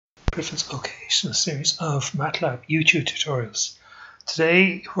Griffin's occasional series of Matlab YouTube tutorials.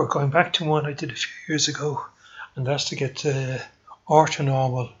 Today we're going back to one I did a few years ago, and that's to get the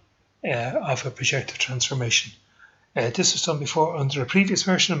orthonormal of a projective transformation. This was done before under a previous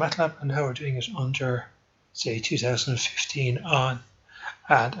version of Matlab, and now we're doing it under, say, 2015 on.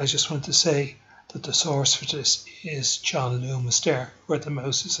 And I just want to say that the source for this is John Loomis there, where the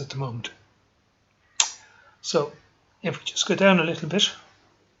mouse is at the moment. So if we just go down a little bit,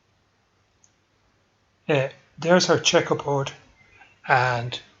 there's our checkerboard,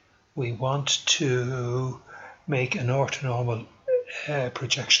 and we want to make an orthonormal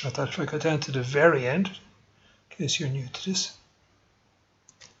projection of that. If I go down to the very end, in case you're new to this,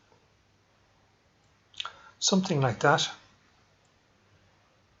 something like that.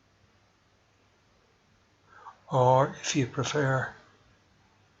 Or if you prefer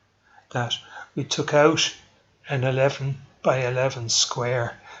that we took out an 11 by 11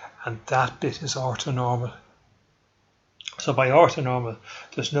 square, and that bit is orthonormal. So by orthonormal,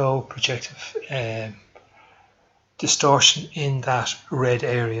 there's no projective distortion in that red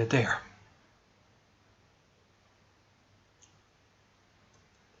area there.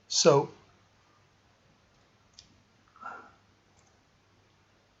 So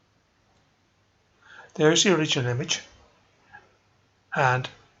there's the original image, and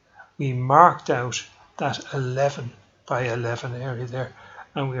we marked out that 11 by 11 area there,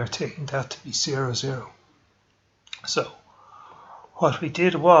 and we are taking that to be 0, 0. So what we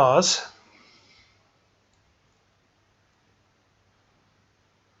did was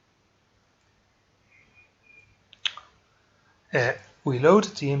we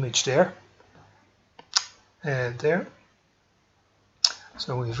loaded the image there, there.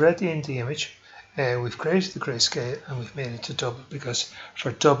 So we've read in the image, we've created the grayscale, and we've made it to double, because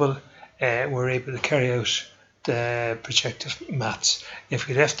for double we're able to carry out the projective maths. If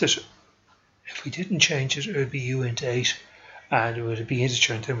we left it, if we didn't change it, it would be u into 8, and it would be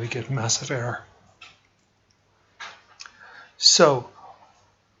integer, and then we get massive error. So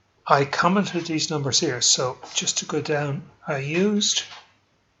I commented these numbers here. So just to go down, I used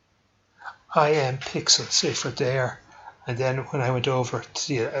IM pixel, say for there, and then when I went over to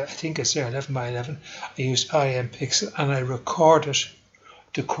the, I think it's there 11 by 11, I used IM pixel, and I recorded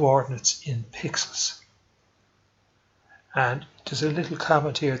the coordinates in pixels. And there's a little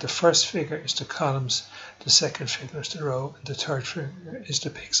comment here. The first figure is the columns, the second figure is the row, and the third figure is the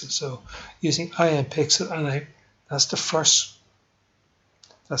pixel. So using IM pixel, and that's the first,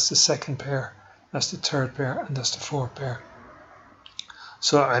 that's the second pair, that's the third pair, and that's the fourth pair.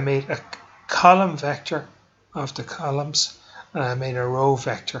 So I made a column vector of the columns, and I made a row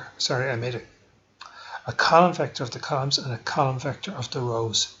vector. Sorry, I made a column vector of the columns and a column vector of the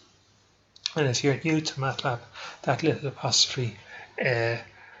rows. And if you're new to Matlab, that little apostrophe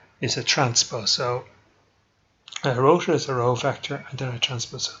is a transpose. So I wrote it as a row vector, and then I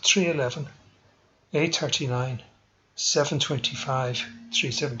transpose. So 311, 839, 725,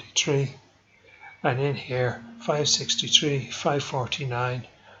 373, and in here 563, 549,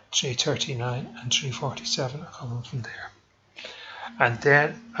 339, and 347 are coming from there. And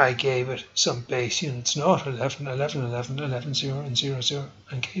then I gave it some base units, not 11, 11, 11, 11, 0, and 0, 0.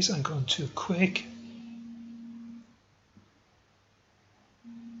 In case I'm going too quick,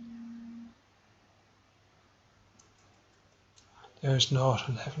 there's not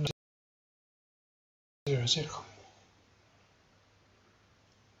 11, 0, 0.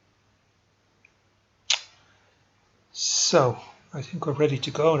 So I think we're ready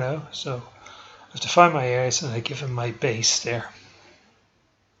to go now. So I have to find my areas, and I give them my base there.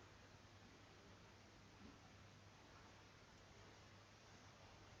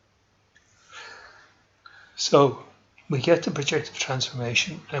 So we get the projective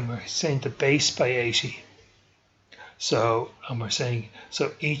transformation, and we're saying the base by 80. So, and we're saying,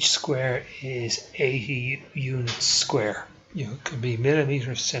 so each square is 80 units square. You know, it can be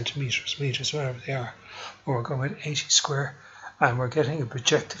millimeters, centimeters, meters, whatever they are. But we're going with 80 square, and we're getting a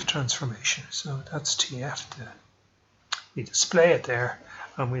projective transformation. So that's TF. We display it there,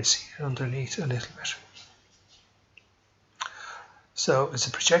 and we'll see it underneath a little bit. So it's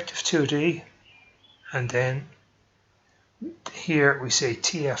a projective 2D. And then here we say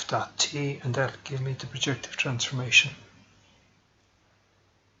tf.t, and that'll give me the projective transformation.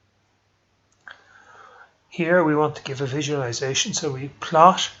 Here we want to give a visualization, so we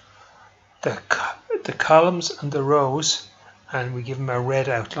plot the columns and the rows, and we give them a red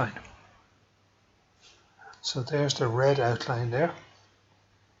outline. So there's the red outline there.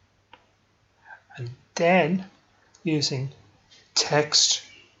 And then using text,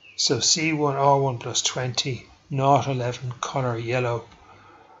 so C1 R1 plus 20, not 11, color yellow,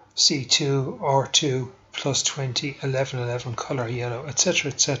 C2, R2, plus 20, 11, 11 color yellow,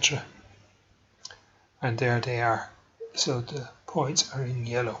 etc., etc. And there they are. So the points are in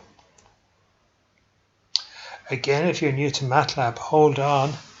yellow. Again, if you're new to Matlab, hold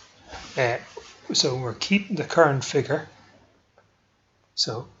on. So we're keeping the current figure.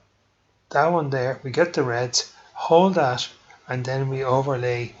 So that one there, we get the reds, hold that, and then we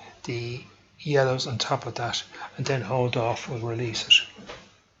overlay the yellows on top of that, and then hold off, we'll release it.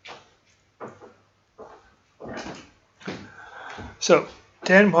 So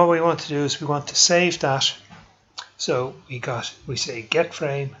then what we want to do is we want to save that. So we say get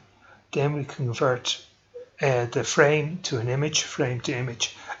frame, then we convert the frame to an image, frame to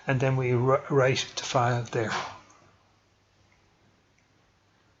image, and then we write the file there.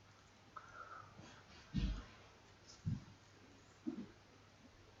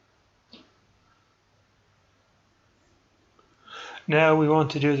 Now we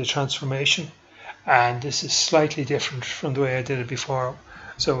want to do the transformation, and this is slightly different from the way I did it before.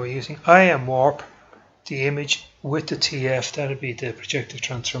 So we're using IM warp, the image with the TF, that would be the projective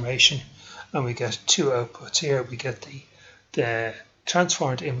transformation, and we get two outputs here. We get the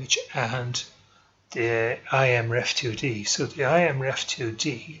transformed image and the IMREF2D. So the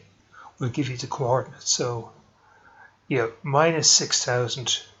IMREF2D will give you the coordinates. So minus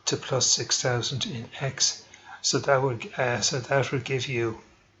 6,000 to plus 6,000 in X. So that would give you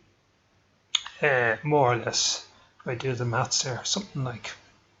more or less, if I do the maths there, something like,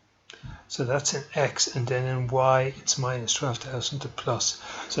 so that's in X, and then in Y it's minus 12,000 to plus.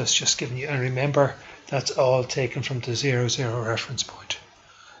 So it's just giving you, and remember that's all taken from the 0, 0 reference point.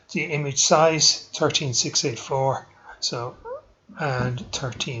 The image size 13684, so, and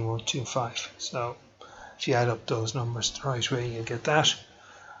 13125. So if you add up those numbers the right way, you get that.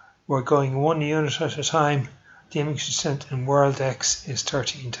 We're going 1 unit at a time. The image sent in world X is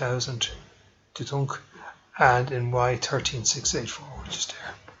 13,000 to dunk, and in Y 13684, which is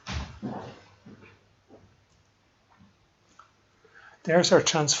there. There's our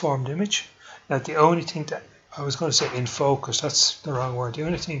transformed image. Now the only thing that, I was going to say in focus, that's the wrong word. The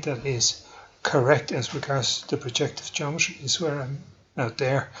only thing that is correct as regards to the projective geometry is where I'm out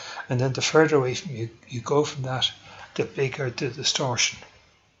there, and then the further away from you go from that, the bigger the distortion.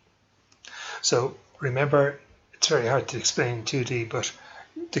 So remember, it's very hard to explain in 2D, but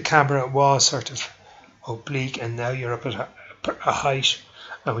the camera was sort of oblique, and now you're up at a height,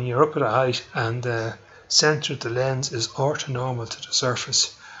 and when you're up at a height and the center of the lens is orthonormal to the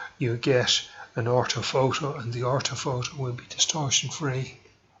surface, you get an orthophoto, and the orthophoto will be distortion free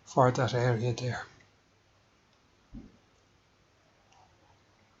for that area there.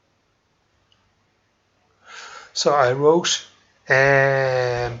 So I wrote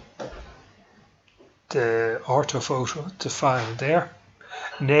the orthophoto to file there.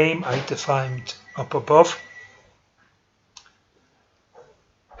 Name I defined up above.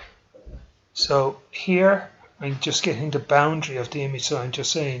 So here I'm just getting the boundary of the image, so I'm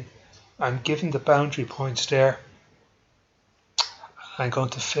just saying I'm giving the boundary points there. I'm going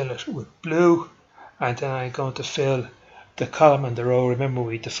to fill it with blue, and then I'm going to fill the column and the row. Remember,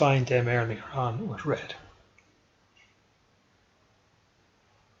 we defined them earlier on with red.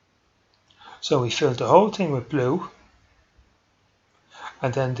 So we filled the whole thing with blue,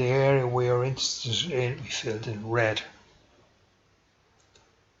 and then the area we are interested in, we filled in red.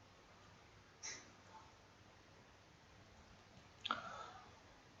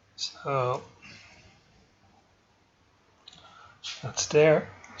 So that's there.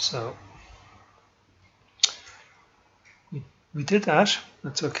 So we did that,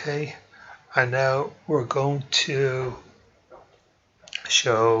 that's okay. And now we're going to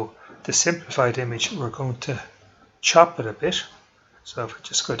show the simplified image. We're going to chop it a bit. So if I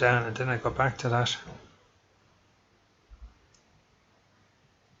just go down and then I go back to that.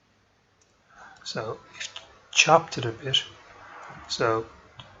 So we've chopped it a bit. So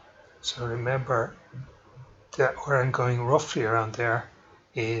remember that where I'm going roughly around there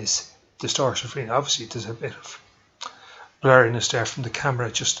is distortion free. Obviously there's a bit of blurriness there from the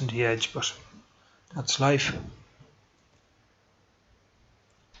camera just on the edge, but that's life.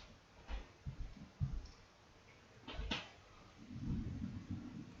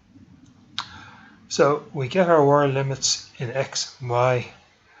 So we get our world limits in X and Y.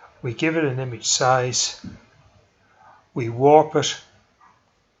 We give it an image size. We warp it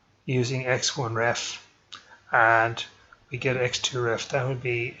using X1 ref, and we get X2 ref. That would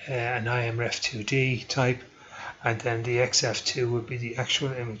be an IMREF2D type, and then the XF2 would be the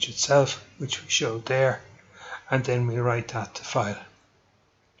actual image itself, which we showed there, and then we write that to file.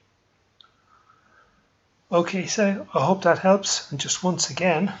 Okay, so I hope that helps. And just once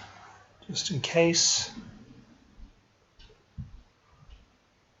again, just in case,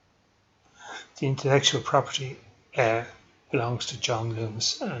 the intellectual property belongs to John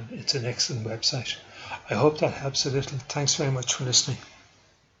Loomis, and it's an excellent website. I hope that helps a little. Thanks very much for listening.